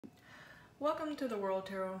Welcome to the World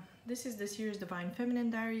Tarot. This is this year's Divine Feminine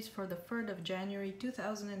Diaries for the 3rd of January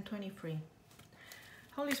 2023.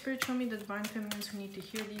 Holy Spirit, show me the Divine Feminines who need to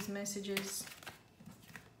hear these messages.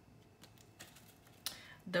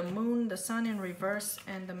 The Moon, the Sun in reverse,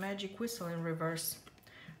 and the Magic Whistle in reverse.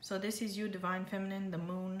 So this is you, Divine Feminine, the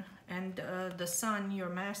Moon, and the Sun, your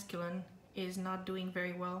masculine, is not doing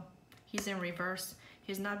very well. He's in reverse.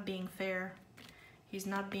 He's not being fair. He's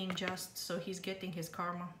not being just, so he's getting his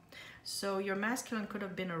karma. So your masculine could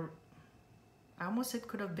have been I almost said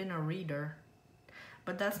could have been a reader,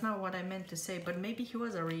 but that's not what I meant to say, but maybe he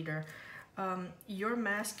was a reader. Your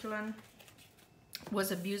masculine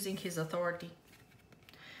was abusing his authority.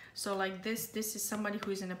 So like this is somebody who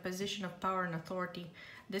is in a position of power and authority.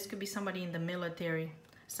 This could be somebody in the military,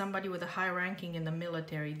 somebody with a high ranking in the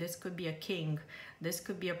military. This could be a king. This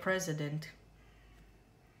could be a president.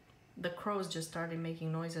 The crows just started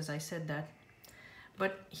making noise as I said that.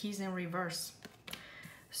 But he's in reverse.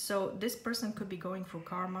 So this person could be going through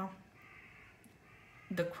karma.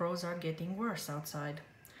 The crows are getting worse outside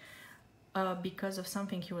because of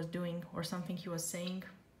something he was doing or something he was saying.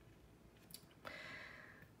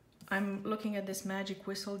 I'm looking at this magic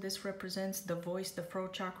whistle. This represents the voice, the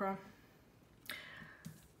throat chakra.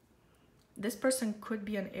 This person could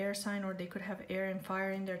be an air sign, or they could have air and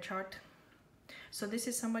fire in their chart. So this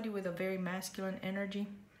is somebody with a very masculine energy.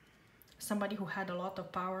 Somebody who had a lot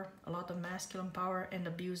of power, a lot of masculine power, and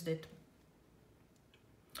abused it.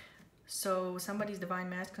 So somebody's divine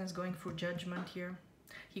masculine is going through judgment here.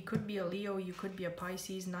 He could be a Leo, you could be a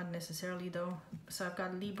Pisces, not necessarily though. So I've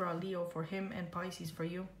got Libra, Leo for him, and Pisces for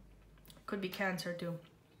you. Could be Cancer too.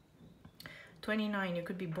 29, you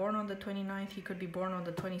could be born on the 29th, he could be born on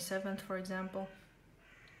the 27th, for example.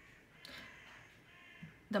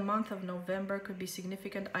 The month of November could be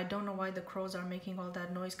significant. I don't know why the crows are making all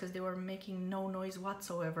that noise, because they were making no noise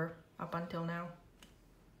whatsoever up until now.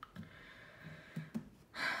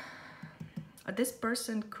 This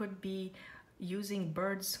person could be using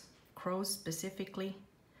birds, crows specifically,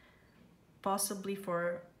 possibly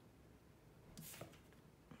for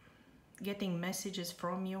getting messages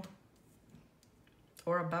from you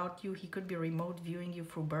or about you. He could be remote viewing you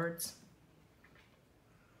through birds.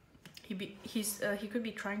 He could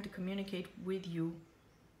be trying to communicate with you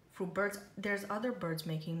through birds. There's other birds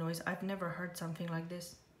making noise. I've never heard something like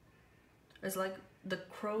this. It's like the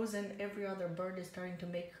crows and every other bird is starting to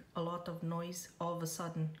make a lot of noise all of a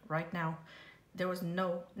sudden right now. There was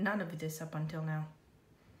none of this up until now,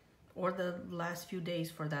 or the last few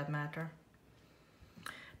days for that matter.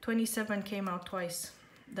 27 came out twice.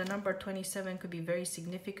 The number 27 could be very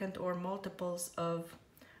significant, or multiples of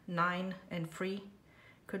 9 and 3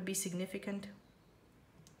 could be significant.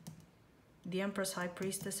 The Empress High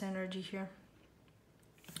Priestess energy here.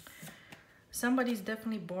 Somebody's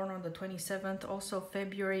definitely born on the 27th. Also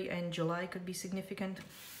February and July could be significant.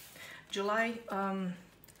 July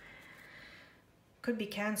could be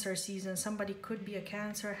Cancer season. Somebody could be a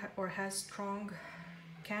Cancer or has strong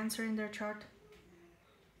Cancer in their chart.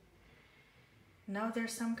 Now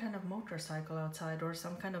there's some kind of motorcycle outside or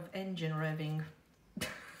some kind of engine revving.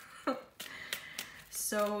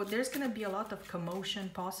 So there's going to be a lot of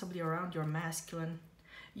commotion possibly around your masculine.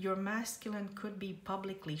 Your masculine could be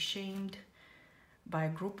publicly shamed by a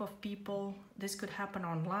group of people. This could happen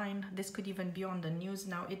online. This could even be on the news.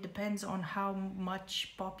 Now it depends on how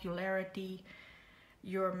much popularity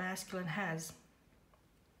your masculine has.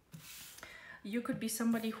 You could be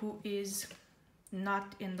somebody who is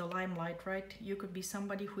not in the limelight, right? You could be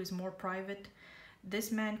somebody who is more private.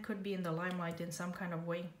 This man could be in the limelight in some kind of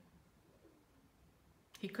way.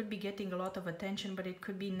 He could be getting a lot of attention, but it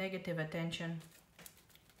could be negative attention.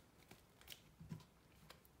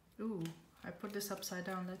 Ooh, I put this upside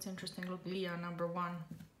down. That's interesting. Look, Leah, number 1.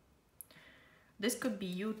 This could be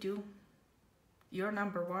you too. You're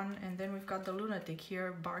number 1, and then we've got the lunatic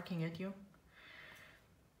here barking at you.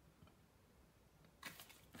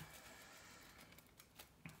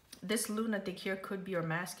 This lunatic here could be your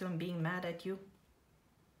masculine being mad at you.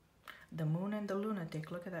 The moon and the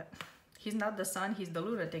lunatic, look at that. He's not the sun, he's the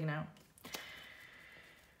lunatic now.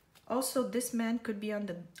 Also, this man could be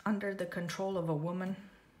under the control of a woman.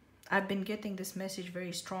 I've been getting this message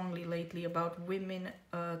very strongly lately about women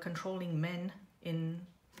controlling men in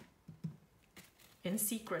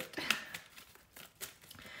secret.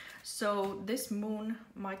 So this moon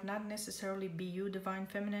might not necessarily be you, Divine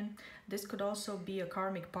Feminine. This could also be a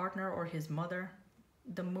karmic partner or his mother.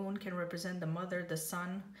 The moon can represent the mother, the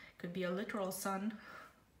sun. Could be a literal sun.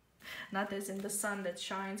 Not as in the sun that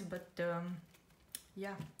shines, but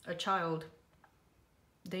yeah, a child.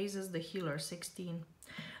 Days is the healer, 16.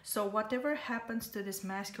 So whatever happens to this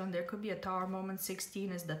masculine, there could be a tower moment.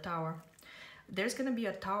 16 is the tower. There's going to be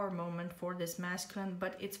a tower moment for this masculine,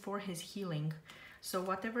 but it's for his healing. So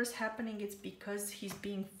whatever's happening, it's because he's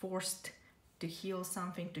being forced to heal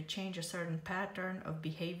something, to change a certain pattern of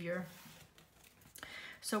behavior.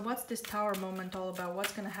 So what's this tower moment all about?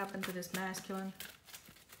 What's going to happen to this masculine?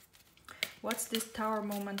 What's this tower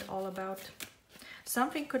moment all about?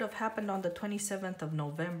 Something could have happened on the 27th of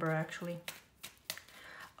November, actually.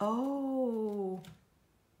 Oh,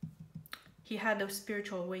 he had a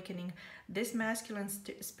spiritual awakening. This masculine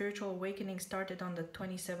spiritual awakening started on the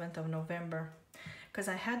 27th of November. Because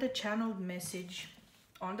I had a channeled message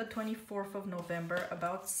on the 24th of November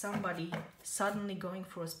about somebody suddenly going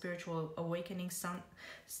through a spiritual awakening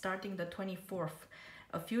starting the 24th.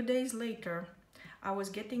 A few days later, I was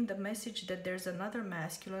getting the message that there's another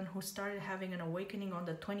masculine who started having an awakening on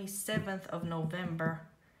the 27th of November.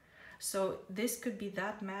 So this could be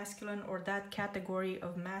that masculine or that category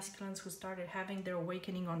of masculines who started having their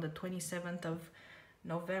awakening on the 27th of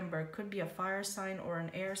November. Could be a fire sign or an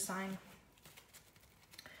air sign.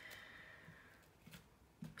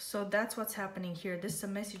 So that's what's happening here. This is a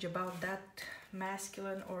message about that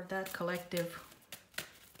masculine or that collective.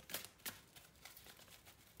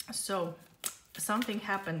 So something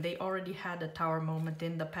happened. They already had a tower moment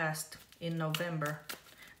in the past, in November.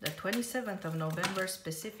 The 27th of November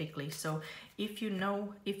specifically. So if you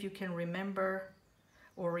know, if you can remember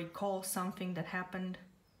or recall something that happened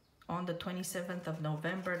on the 27th of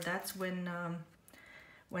November, that's when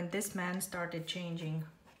this man started changing.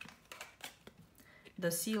 The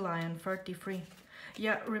sea lion, 33.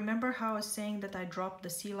 Yeah, remember how I was saying that I dropped the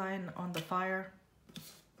sea lion on the fire?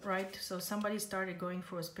 Right? So somebody started going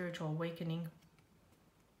through a spiritual awakening.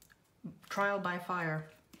 Trial by fire.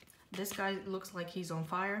 This guy looks like he's on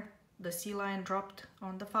fire. The sea lion dropped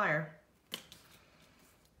on the fire.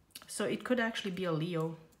 So it could actually be a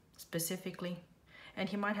Leo specifically. And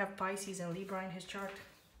he might have Pisces and Libra in his chart.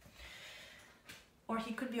 Or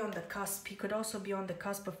he could be on the cusp. He could also be on the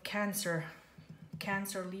cusp of Cancer.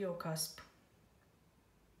 Cancer, Leo cusp.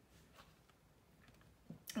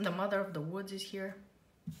 The Mother of the Woods is here.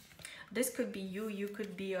 This could be you. You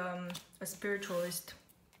could be a spiritualist.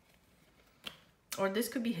 Or this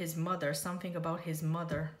could be his mother, something about his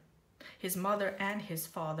mother and his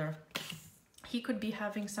father. He could be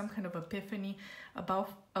having some kind of epiphany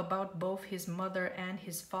about both his mother and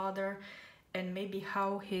his father, and maybe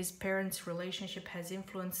how his parents' relationship has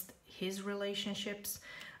influenced his relationships.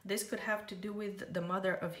 This could have to do with the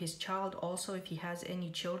mother of his child also, if he has any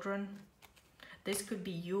children. This could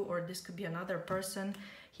be you, or this could be another person.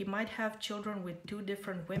 He might have children with 2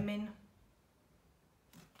 different women.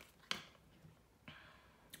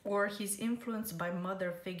 Or he's influenced by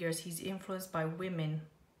mother figures. He's influenced by women.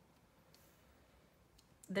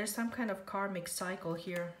 There's some kind of karmic cycle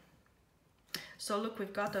here. So look,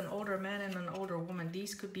 we've got an older man and an older woman.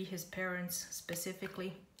 These could be his parents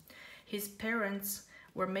specifically. His parents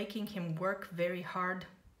were making him work very hard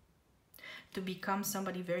to become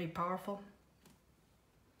somebody very powerful.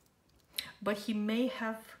 But he may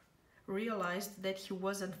have realized that he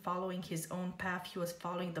wasn't following his own path. He was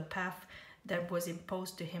following the path that was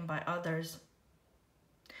imposed to him by others.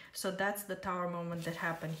 So that's the tower moment that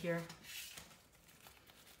happened here.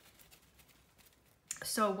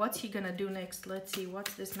 So what's he gonna do next? Let's see,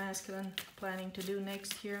 what's this masculine planning to do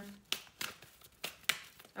next here?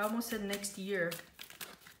 I almost said next year.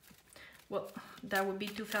 Well, that would be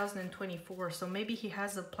 2024. So maybe he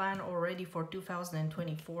has a plan already for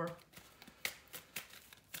 2024.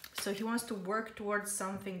 So he wants to work towards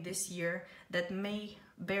something this year that may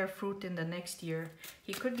bear fruit in the next year.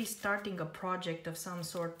 He could be starting a project of some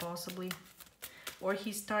sort possibly. Or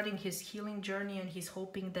he's starting his healing journey and he's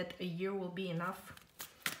hoping that a year will be enough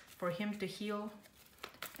for him to heal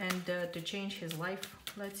and to change his life.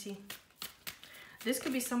 Let's see. This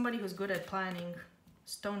could be somebody who's good at planning.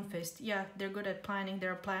 Stone Fist. Yeah, they're good at planning.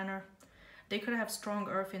 They're a planner. They could have strong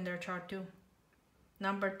earth in their chart too.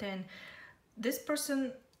 Number 10. This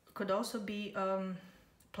person could also be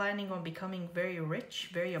planning on becoming very rich,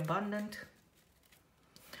 very abundant.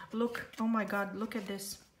 Look, oh my God, look at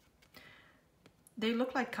this. They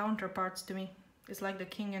look like counterparts to me. It's like the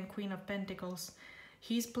King and Queen of Pentacles.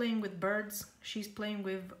 He's playing with birds. She's playing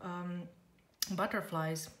with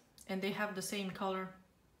butterflies. And they have the same color.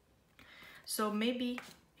 So maybe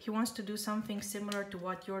he wants to do something similar to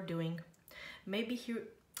what you're doing. Maybe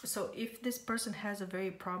So if this person has a very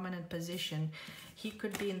prominent position, he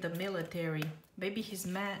could be in the military. Maybe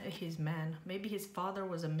maybe his father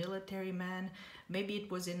was a military man. Maybe it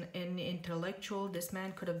was an intellectual. This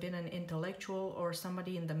man could have been an intellectual or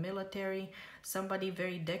somebody in the military, somebody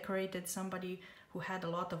very decorated, somebody who had a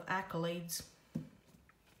lot of accolades.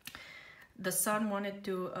 The son wanted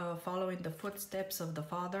to follow in the footsteps of the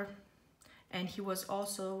father, and he was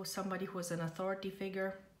also somebody who was an authority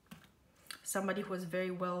figure, somebody who was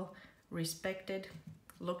very well respected,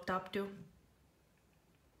 looked up to.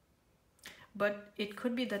 But it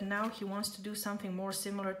could be that now he wants to do something more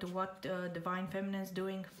similar to what Divine Feminine is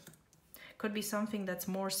doing. Could be something that's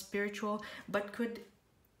more spiritual, but could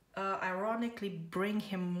ironically bring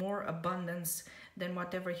him more abundance than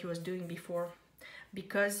whatever he was doing before.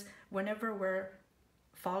 Because whenever we're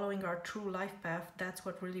following our true life path, that's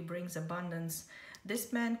what really brings abundance.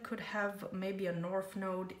 This man could have maybe a north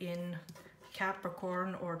node in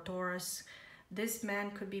Capricorn or Taurus. This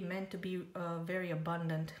man could be meant to be very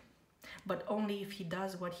abundant, but only if he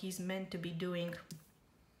does what he's meant to be doing,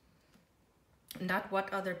 not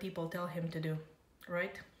what other people tell him to do,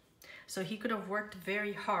 right? So he could have worked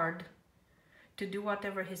very hard to do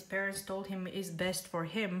whatever his parents told him is best for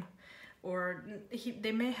him, or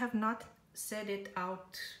they may have not said it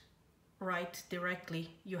out right directly,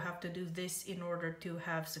 you have to do this in order to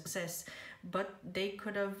have success, but they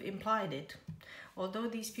could have implied it. Although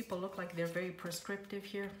these people look like they're very prescriptive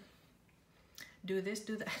here, do this,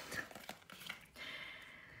 do that.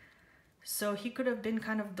 So he could have been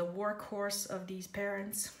kind of the workhorse of these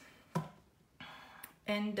parents,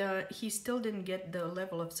 and he still didn't get the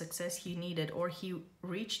level of success he needed, or he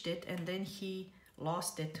reached it and then he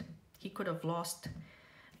lost it. He could have lost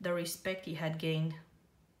the respect he had gained,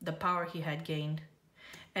 the power he had gained.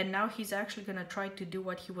 And now he's actually going to try to do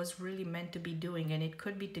what he was really meant to be doing. And it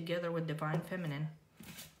could be together with Divine Feminine,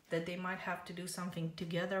 that they might have to do something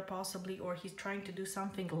together possibly, or he's trying to do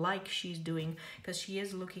something like she's doing, because she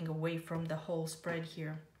is looking away from the whole spread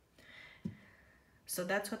here. So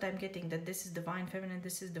that's what I'm getting, that this is Divine Feminine,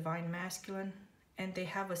 this is Divine Masculine, and they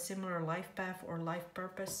have a similar life path or life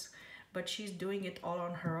purpose, but she's doing it all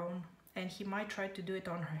on her own. And he might try to do it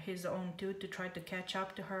on his own too, to try to catch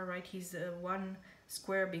up to her, right? He's one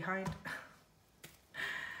square behind.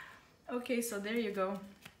 Okay, so there you go.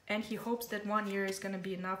 And he hopes that 1 year is going to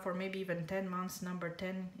be enough, or maybe even 10 months. Number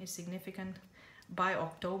 10 is significant. By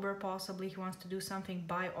October, possibly. He wants to do something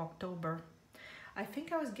by October. I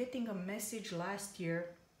think I was getting a message last year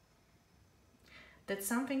that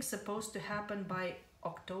something's supposed to happen by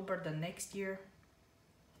October the next year.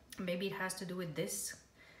 Maybe it has to do with this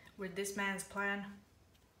man's plan.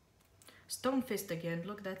 Stone fist again.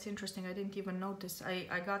 Look, that's interesting. I didn't even notice.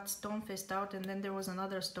 I got stone fist out, and then there was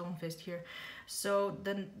another stone fist here. So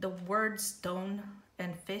then the word stone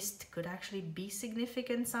and fist could actually be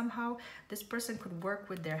significant somehow. This person could work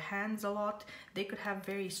with their hands a lot. They could have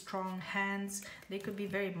very strong hands. They could be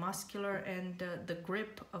very muscular, and the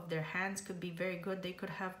grip of their hands could be very good. They could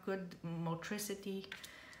have good motricity.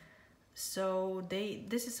 So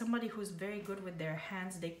this is somebody who's very good with their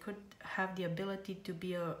hands. They could have the ability to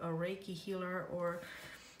be a Reiki healer, or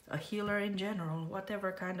a healer in general,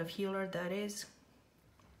 whatever kind of healer that is.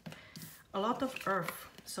 A lot of earth,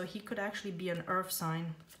 so he could actually be an earth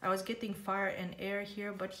sign. I was getting fire and air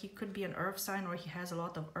here, but he could be an earth sign, or he has a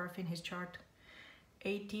lot of earth in his chart.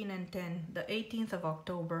 18 and 10, the 18th of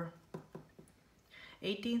October.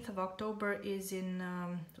 18th of October is in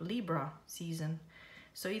Libra season.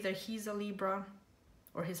 So either he's a Libra,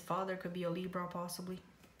 or his father could be a Libra possibly.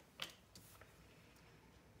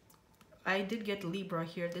 I did get Libra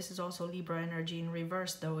here. This is also Libra energy in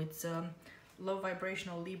reverse though. It's low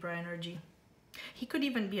vibrational Libra energy. He could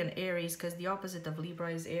even be an Aries, because the opposite of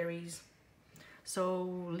Libra is Aries. So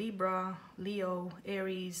Libra, Leo,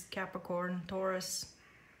 Aries, Capricorn, Taurus.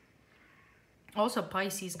 Also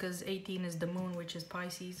Pisces, because 18 is the moon, which is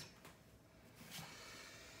Pisces.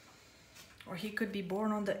 Or he could be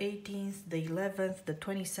born on the 18th, the 11th, the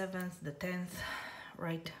 27th, the 10th,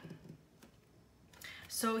 right?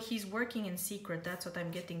 So he's working in secret. That's what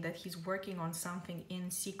I'm getting, that he's working on something in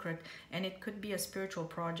secret. And it could be a spiritual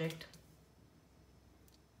project.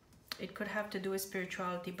 It could have to do with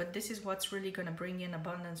spirituality, but this is what's really going to bring in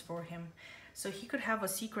abundance for him. So he could have a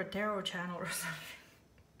secret tarot channel or something.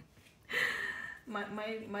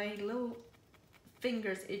 My little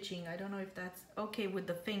fingers itching. I don't know if that's okay with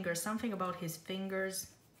the fingers. Something about his fingers.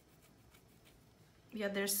 Yeah,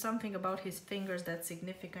 there's something about his fingers that's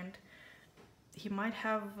significant. He might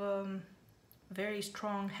have very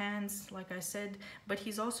strong hands, like I said, but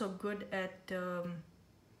he's also good at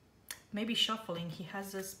Maybe shuffling. He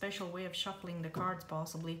has a special way of shuffling the cards,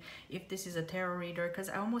 possibly, if this is a tarot reader, because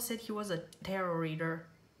I almost said he was a tarot reader.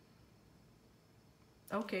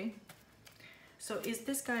 Okay. So is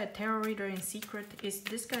this guy a tarot reader in secret? Is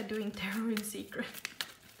this guy doing tarot in secret?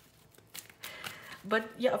 But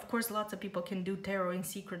yeah, of course, lots of people can do tarot in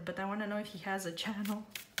secret, but I want to know if he has a channel.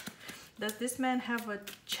 Does this man have a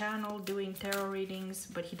channel doing tarot readings,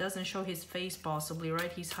 but he doesn't show his face, possibly,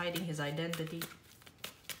 right? He's hiding his identity.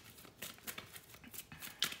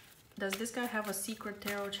 Does this guy have a secret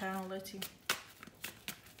tarot channel? Let's see.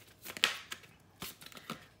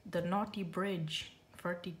 The Naughty Bridge,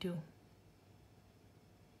 32.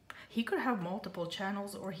 He could have multiple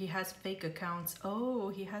channels, or he has fake accounts. Oh,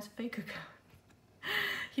 he has fake accounts.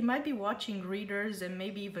 He might be watching readers and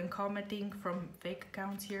maybe even commenting from fake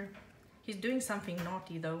accounts here. He's doing something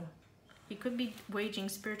naughty though. He could be waging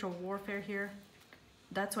spiritual warfare here.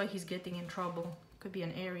 That's why he's getting in trouble. Could be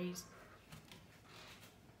an Aries.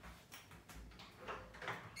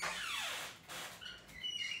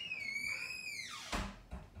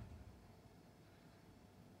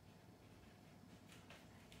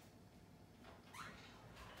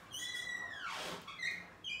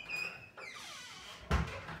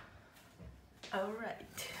 All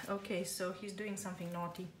right. Okay, so he's doing something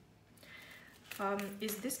naughty.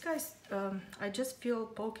 Is this guy's... I just feel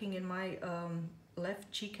poking in my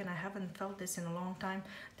left cheek, and I haven't felt this in a long time.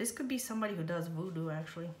 This could be somebody who does voodoo,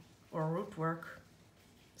 actually, or root work.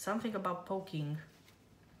 Something about poking.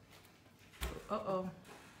 Uh-oh.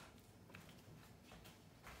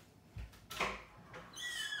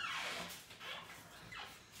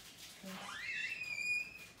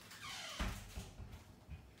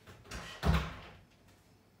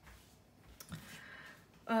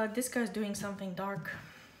 This guy's doing something dark.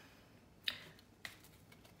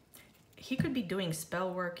 He could be doing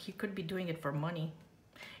spell work. He could be doing it for money.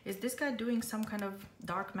 Is this guy doing some kind of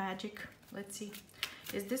dark magic? Let's see.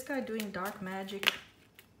 Is this guy doing dark magic?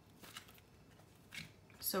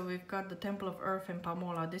 So we've got the Temple of Earth and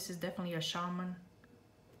Pamola. This is definitely a shaman.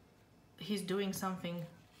 He's doing something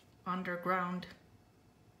underground.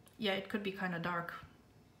 Yeah, it could be kind of dark.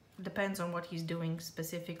 Depends on what he's doing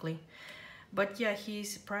specifically. But yeah,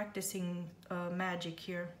 he's practicing magic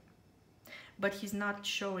here. But he's not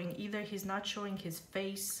showing, either he's not showing his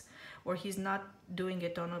face, or he's not doing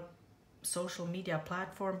it on a social media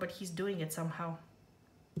platform, but he's doing it somehow.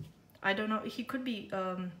 I don't know, he could be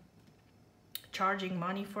charging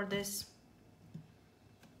money for this.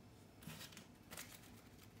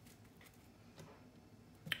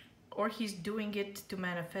 Or he's doing it to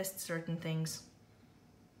manifest certain things.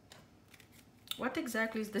 What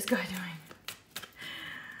exactly is this guy doing?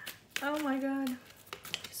 Oh my god.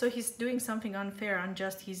 So he's doing something unfair,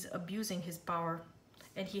 unjust. He's abusing his power.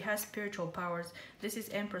 And he has spiritual powers. This is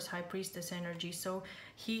Empress High Priestess energy. So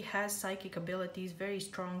he has psychic abilities, very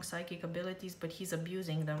strong psychic abilities, but he's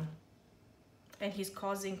abusing them. And he's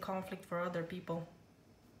causing conflict for other people.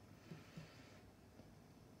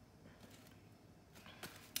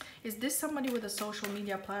 Is this somebody with a social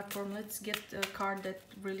media platform? Let's get a card that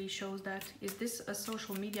really shows that. Is this a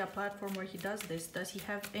social media platform where he does this? Does he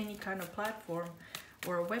have any kind of platform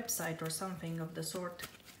or a website or something of the sort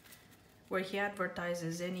where he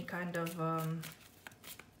advertises any kind of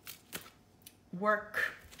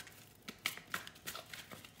work?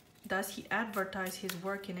 Does he advertise his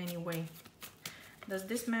work in any way? Does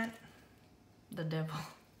this man... The devil.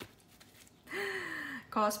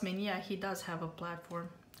 Cosmin, yeah, he does have a platform.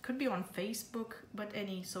 Could be on Facebook, but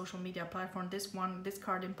any social media platform. This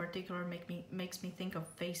card in particular makes me think of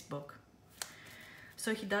Facebook.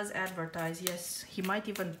 So he does advertise, yes. He might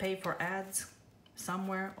even pay for ads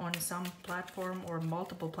somewhere on some platform or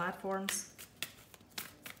multiple platforms.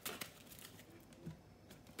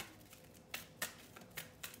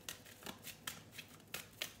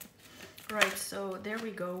 Right, so there we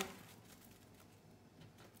go.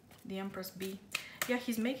 The Empress B. Yeah,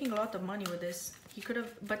 he's making a lot of money with this. He could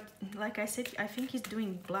have, but like I said, I think he's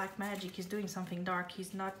doing black magic. He's doing something dark.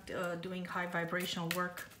 He's not doing high vibrational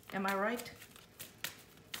work. Am I right?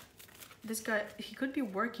 This guy, he could be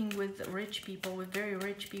working with rich people, with very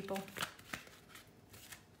rich people.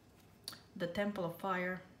 The Temple of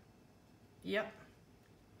Fire. Yep.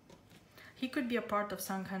 He could be a part of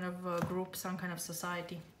some kind of group, some kind of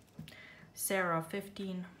society. Sarah,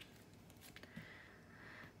 15.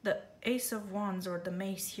 The Ace of Wands, or the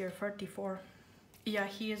Mace here, 34. Yeah,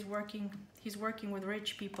 he is working. He's working with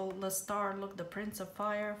rich people. The Star, look, the Prince of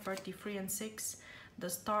Fire, 33 and 6. The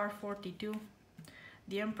Star, 42.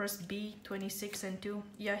 The Empress B, 26 and 2.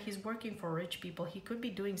 Yeah, he's working for rich people. He could be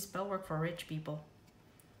doing spell work for rich people.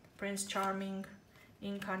 Prince Charming,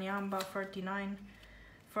 in Kanyamba, 39,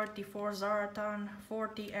 44 Zaratan,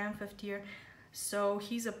 40 Amphitheater. So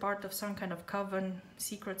he's a part of some kind of coven,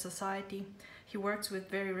 secret society. He works with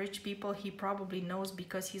very rich people. He probably knows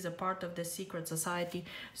because he's a part of the secret society.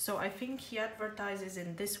 So I think he advertises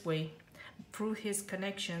in this way through his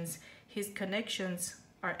connections. His connections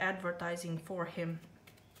are advertising for him.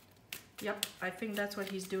 Yep, I think that's what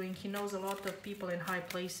he's doing. He knows a lot of people in high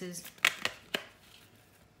places.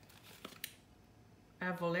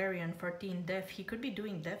 Valerian, 14, death. He could be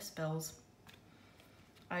doing death spells.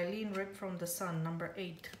 Eileen, ripped from the sun, number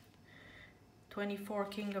 8. 24,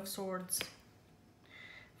 King of Swords.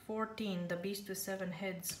 14, the beast with 7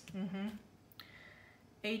 heads.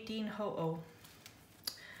 18, Ho-Oh.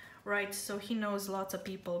 Right, so he knows lots of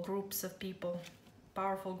people, groups of people,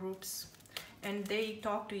 powerful groups, and they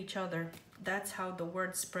talk to each other. That's how the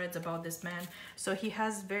word spreads about this man. So he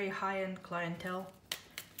has very high-end clientele,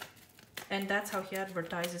 and that's how he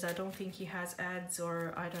advertises. I don't think he has ads,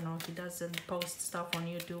 or I don't know, he doesn't post stuff on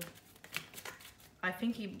YouTube. I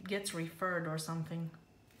think he gets referred or something.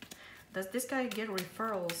 Does this guy get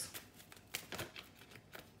referrals?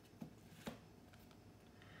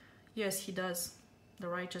 Yes, he does. The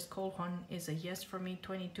Righteous Cold One is a yes for me.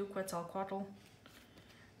 22, Quetzalcoatl.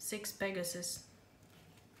 6, Pegasus.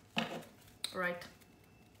 Right.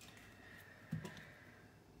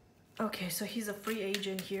 Okay, so he's a free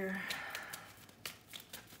agent here.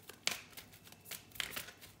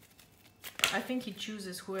 I think he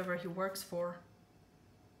chooses whoever he works for.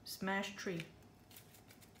 Smash Tree.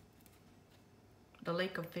 The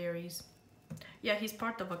Lake of Fairies. Yeah, he's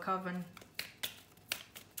part of a coven.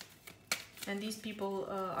 And these people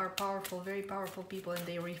are powerful, very powerful people, and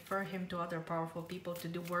they refer him to other powerful people to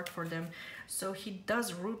do work for them. So he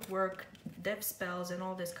does root work, death spells, and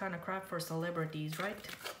all this kind of crap for celebrities, right?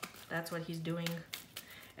 That's what he's doing.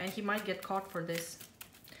 And he might get caught for this.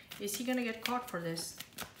 Is he gonna get caught for this?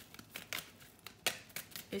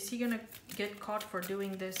 Is he gonna get caught for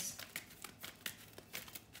doing this?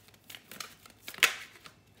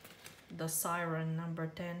 The Siren, number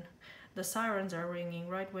 10. The sirens are ringing.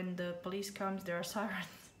 Right when the police comes, there are sirens.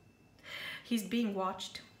 He's being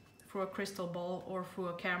watched through a crystal ball or through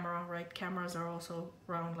a camera, right? Cameras are also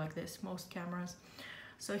round like this, most cameras.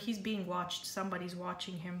 So he's being watched. Somebody's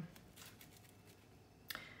watching him.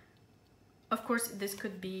 Of course, this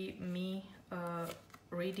could be me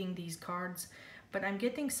reading these cards, but I'm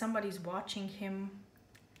getting somebody's watching him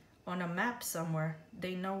on a map somewhere.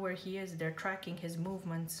 They know where he is. They're tracking his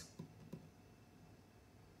movements.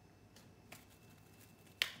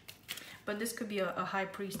 But this could be a high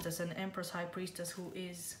priestess, an empress high priestess who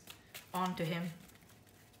is onto him.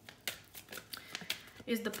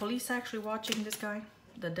 Is the police actually watching this guy?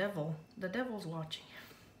 The devil. The devil's watching.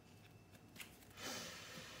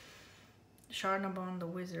 Sharnabon the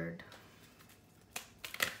wizard.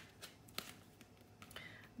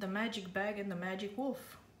 The magic bag and the magic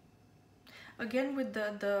wolf. Again with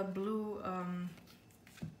the blue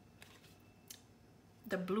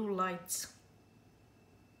lights.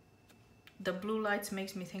 The blue lights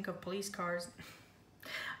makes me think of police cars.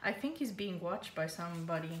 I think he's being watched by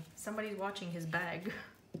somebody. Somebody's watching his bag.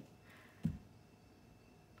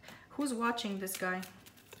 Who's watching this guy?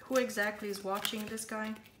 Who exactly is watching this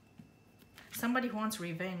guy? Somebody who wants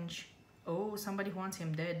revenge. Oh, somebody who wants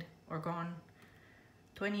him dead or gone.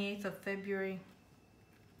 28th of February.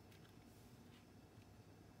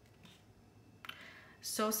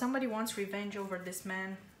 So somebody wants revenge over this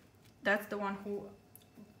man. That's the one who...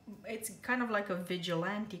 It's kind of like a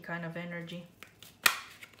vigilante kind of energy.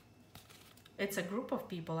 It's a group of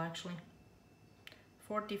people actually.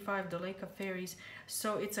 45, the Lake of Fairies.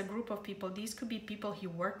 So it's a group of people. These could be people he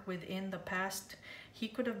worked with in the past. He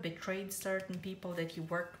could have betrayed certain people that he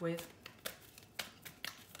worked with.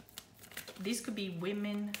 These could be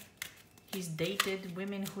women he's dated,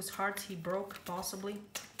 women whose hearts he broke, possibly.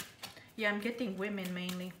 Yeah, I'm getting women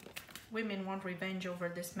mainly. Women want revenge over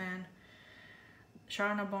this man.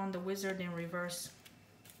 Sharnabon the wizard in reverse.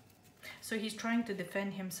 So he's trying to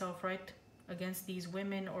defend himself, right? Against these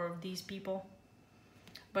women or these people.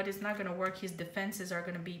 But it's not going to work. His defenses are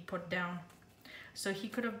going to be put down. So he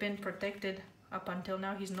could have been protected up until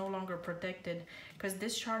now. He's no longer protected. Because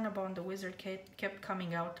this Sharnabon the wizard kept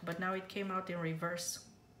coming out. But now it came out in reverse.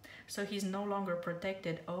 So he's no longer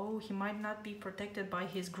protected. Oh, he might not be protected by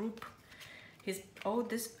his group.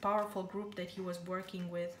 This powerful group that he was working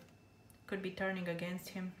with could be turning against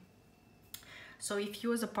him. So if he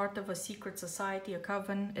was a part of a secret society, a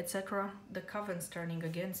coven, etc., the coven's turning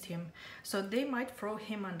against him. So they might throw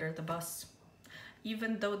him under the bus.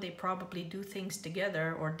 even though they probably do things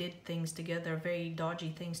together or did things together, very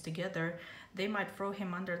dodgy things together, they might throw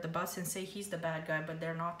him under the bus and say he's the bad guy, but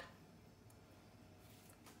they're not.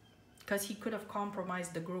 Because he could have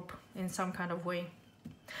compromised the group in some kind of way.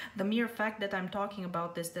 The mere fact that I'm talking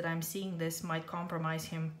about this, that I'm seeing this, might compromise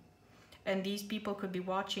him. And these people could be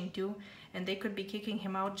watching too, and they could be kicking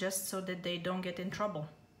him out just so that they don't get in trouble.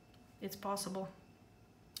 It's possible.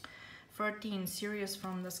 13, Sirius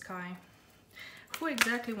from the sky. Who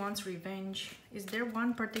exactly wants revenge? Is there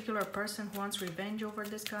one particular person who wants revenge over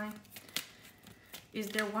this guy? Is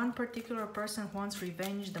there one particular person who wants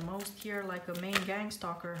revenge the most here, like a main gang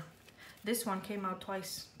stalker? This one came out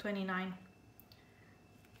twice, 29.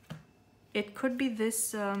 It could be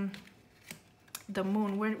this, the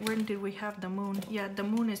moon. When did we have the moon? Yeah, the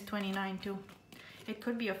moon is 29 too. It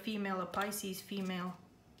could be a female, a Pisces female.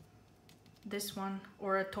 This one,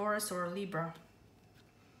 or a Taurus or a Libra.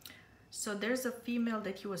 So there's a female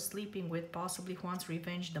that he was sleeping with, possibly who wants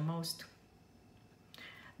revenge the most.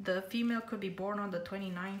 The female could be born on the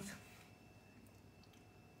 29th.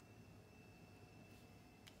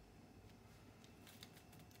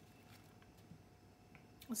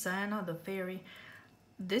 Zana, the fairy.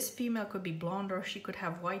 This female could be blonde or she could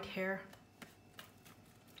have white hair.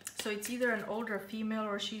 So it's either an older female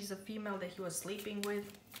or she's a female that he was sleeping with,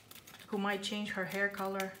 who might change her hair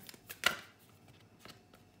color.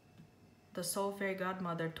 The soul fairy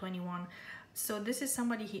godmother, 21. So this is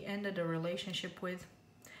somebody he ended a relationship with.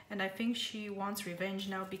 And I think she wants revenge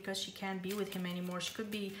now because she can't be with him anymore. She could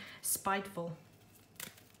be spiteful.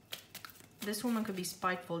 This woman could be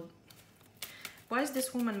spiteful. Why is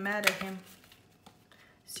this woman mad at him?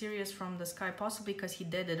 Sirius from the sky. Possibly because he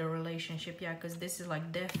deaded a relationship. Yeah, because this is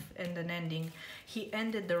like death and an ending. He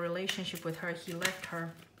ended the relationship with her. He left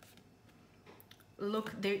her.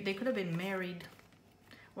 Look, they could have been married.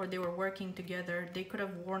 Or they were working together. They could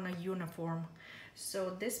have worn a uniform.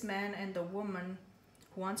 So this man and the woman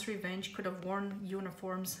who wants revenge could have worn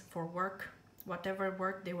uniforms for work, whatever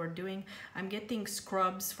work they were doing. I'm getting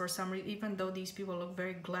scrubs for some reason. Even though these people look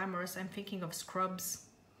very glamorous, I'm thinking of scrubs,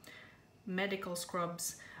 medical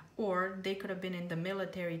scrubs. Or they could have been in the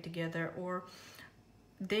military together, or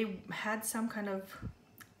they had some kind of,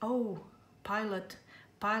 pilot,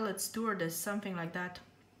 stewardess, something like that.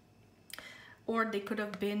 Or they could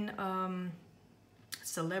have been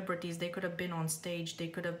celebrities. They could have been on stage. They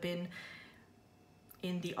could have been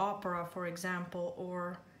in the opera, for example,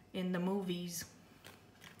 or in the movies.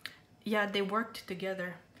 Yeah, they worked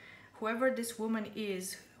together. Whoever this woman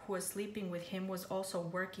is who was sleeping with him was also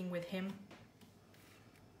working with him.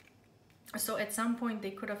 So at some point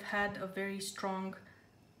they could have had a very strong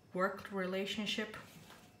work relationship.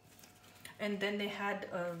 And then they had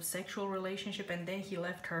a sexual relationship, and then he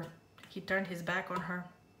left her. He turned his back on her.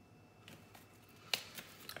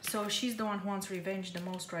 So she's the one who wants revenge the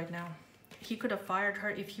most right now. He could have fired her.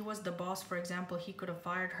 If he was the boss, for example, he could have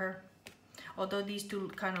fired her. Although these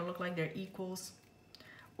two kind of look like they're equals.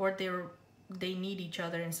 Or they need each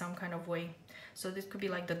other in some kind of way. So this could be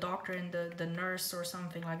like the doctor and the nurse or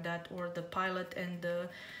something like that. Or the pilot and the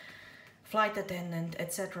flight attendant,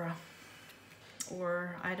 etc.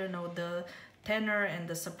 Or, I don't know, the tenor and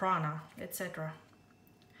the soprano, etc.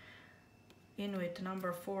 Inuit,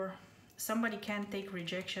 number 4. Somebody can't take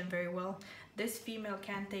rejection very well. This female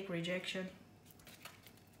can't take rejection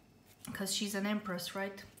because she's an empress,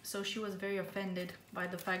 right? So she was very offended by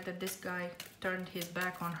the fact that this guy turned his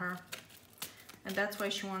back on her. And that's why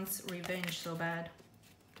she wants revenge so bad.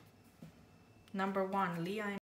 Number 1, Leah.